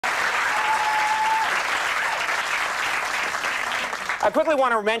I quickly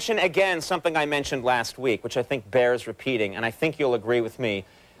want to mention again something I mentioned last week, which I think bears repeating, and I think you'll agree with me.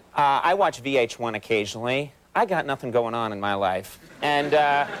 I watch VH1 occasionally. I got nothing going on in my life. And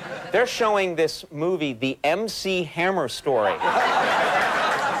they're showing this movie, The MC Hammer Story.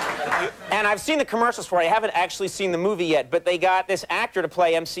 And I've seen the commercials for it. I haven't actually seen the movie yet, but they got this actor to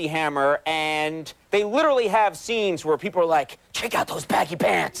play MC Hammer, and they literally have scenes where people are like, check out those baggy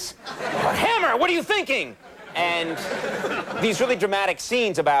pants. Or, Hammer, what are you thinking? And these really dramatic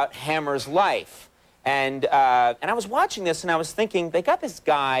scenes about Hammer's life. And I was watching this, and I was thinking, they got this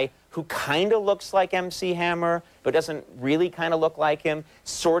guy who kind of looks like MC Hammer, but doesn't really kind of look like him,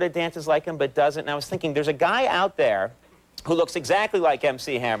 sort of dances like him, but doesn't. And I was thinking, there's a guy out there who looks exactly like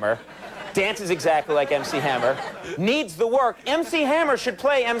MC Hammer, dances exactly like MC Hammer, needs the work. MC Hammer should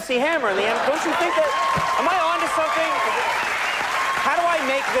play MC Hammer in the end. Don't you think that? Am I on to something? How do I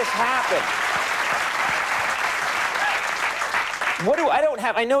make this happen?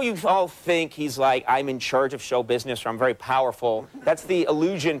 I know you all think he's like, I'm in charge of show business, or I'm very powerful. That's the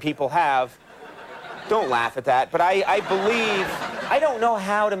illusion people have. Don't laugh at that, but I believe, I don't know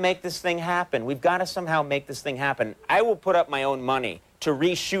how to make this thing happen. We've got to somehow make this thing happen. I will put up my own money to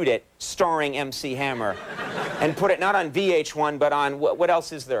reshoot it starring MC Hammer and put it not on VH1, but on, what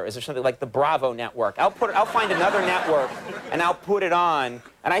else is there? Is there something like the Bravo network? I'll find another network and I'll put it on,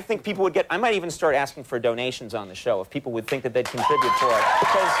 and I think people would get, I might even start asking for donations on the show if people would think that they'd contribute for it.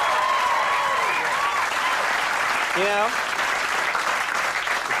 Because, you know,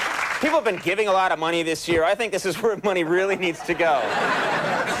 people have been giving a lot of money this year. I think this is where money really needs to go.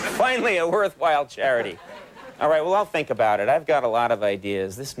 Finally, a worthwhile charity. All right, well, I'll think about it. I've got a lot of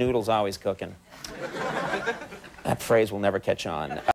ideas. This noodle's always cooking. That phrase will never catch on.